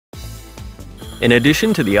In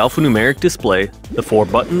addition to the alphanumeric display, the 4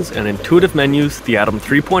 buttons and intuitive menus, the Atom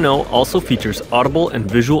 3.0 also features audible and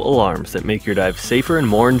visual alarms that make your dive safer and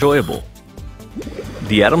more enjoyable.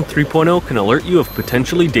 The Atom 3.0 can alert you of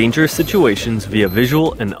potentially dangerous situations via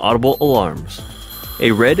visual and audible alarms. A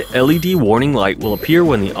red LED warning light will appear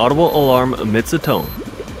when the audible alarm emits a tone.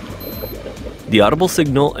 The audible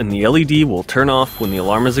signal and the LED will turn off when the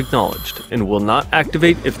alarm is acknowledged and will not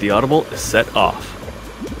activate if the audible is set off.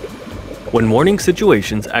 When warning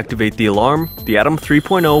situations activate the alarm, the Atom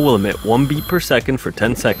 3.0 will emit 1 beat per second for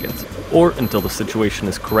 10 seconds, or until the situation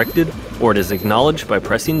is corrected or it is acknowledged by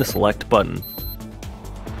pressing the select button.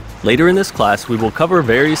 Later in this class, we will cover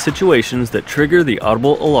various situations that trigger the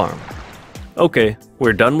audible alarm. Okay,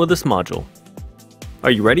 we're done with this module.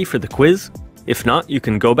 Are you ready for the quiz? If not, you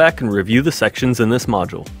can go back and review the sections in this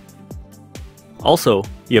module. Also,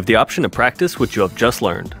 you have the option to practice what you have just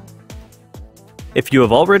learned. If you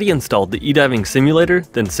have already installed the eDiving simulator,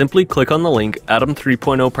 then simply click on the link Atom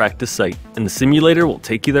 3.0 practice site and the simulator will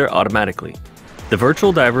take you there automatically. The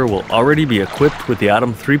virtual diver will already be equipped with the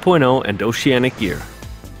Atom 3.0 and Oceanic gear.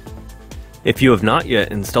 If you have not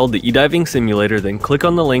yet installed the eDiving simulator, then click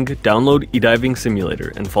on the link Download eDiving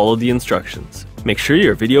Simulator and follow the instructions. Make sure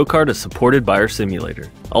your video card is supported by our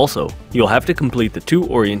simulator. Also, you'll have to complete the 2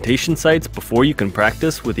 orientation sites before you can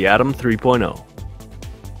practice with the Atom 3.0.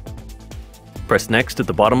 Press Next at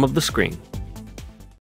the bottom of the screen.